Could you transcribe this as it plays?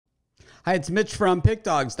Hi, it's Mitch from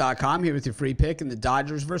Pickdawgz.com here with your free pick in the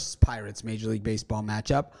Dodgers versus Pirates Major League Baseball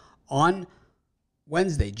matchup on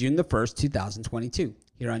Wednesday, June the 1st, 2022.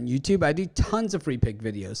 Here on YouTube, I do tons of free pick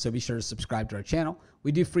videos, so be sure to subscribe to our channel.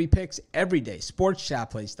 We do free picks every day.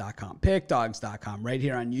 Sportschatplace.com, Pickdawgz.com, right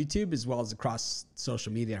here on YouTube, as well as across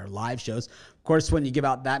social media, our live shows. Of course, when you give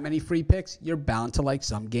out that many free picks, you're bound to like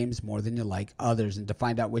some games more than you like others. And to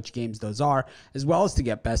find out which games those are, as well as to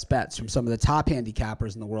get best bets from some of the top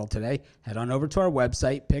handicappers in the world today, head on over to our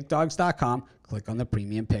website, Pickdawgz.com. Click on the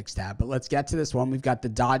Premium Picks tab. But let's get to this one. We've got the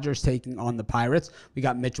Dodgers taking on the Pirates. We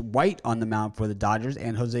got Mitch White on the mound for the Dodgers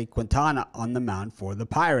and Jose Quintana on the mound for the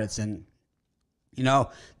Pirates. And you know,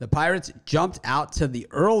 the Pirates jumped out to the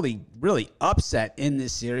early, really upset in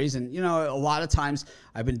this series. And, you know, a lot of times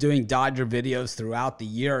I've been doing Dodger videos throughout the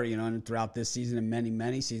year, you know, and throughout this season and many,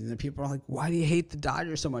 many seasons. And people are like, why do you hate the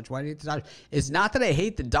Dodgers so much? Why do you hate the Dodgers? It's not that I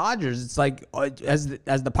hate the Dodgers. It's like, as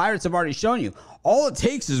the Pirates have already shown you, all it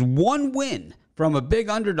takes is one win from a big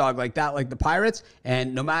underdog like that, like the Pirates.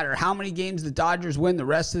 And no matter how many games the Dodgers win the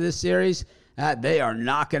rest of this series, they are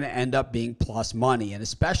not going to end up being plus money. And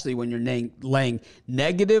especially when you're laying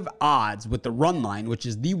negative odds with the run line, which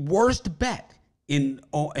is the worst bet in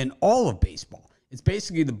all of baseball. It's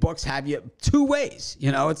basically the books have you two ways.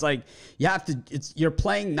 You know, it's like you're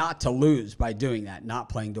playing not to lose by doing that, not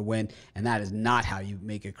playing to win. And that is not how you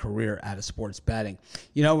make a career out of sports betting.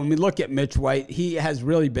 You know, when we look at Mitch White, he has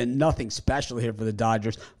really been nothing special here for the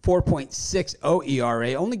Dodgers. 4.60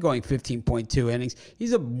 ERA, only going 15.2 innings.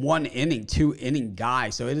 He's a 1-inning, 2-inning guy.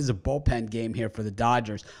 So it is a bullpen game here for the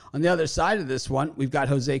Dodgers. On the other side of this one, we've got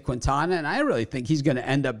Jose Quintana, and I really think he's going to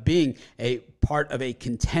end up being a part of a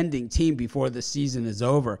contending team before the season is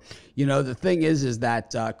over. You know, the thing is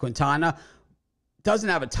that Quintana doesn't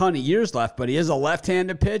have a ton of years left, but he is a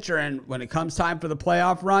left-handed pitcher, and when it comes time for the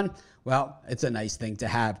playoff run, well, it's a nice thing to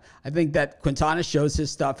have. I think that Quintana shows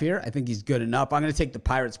his stuff here. I think he's good enough. I'm going to take the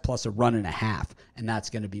Pirates plus a 1.5, and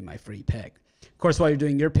that's going to be my free pick. Of course, while you're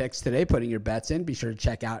doing your picks today, putting your bets in, be sure to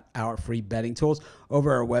check out our free betting tools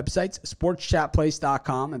over our websites,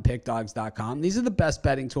 sportschatplace.com and pickdawgz.com. These are the best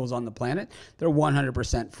betting tools on the planet. They're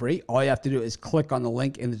 100% free. All you have to do is click on the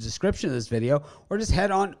link in the description of this video or just head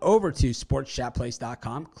on over to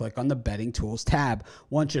sportschatplace.com, click on the betting tools tab.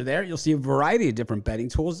 Once you're there, you'll see a variety of different betting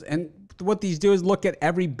tools, and what these do is look at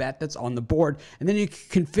every bet that's on the board, and then you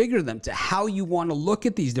can configure them to how you want to look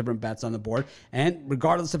at these different bets on the board. And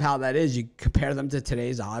regardless of how that is, you compare them to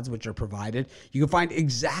today's odds, which are provided. You can find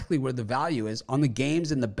exactly where the value is on the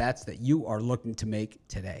games and the bets that you are looking to make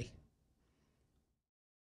today.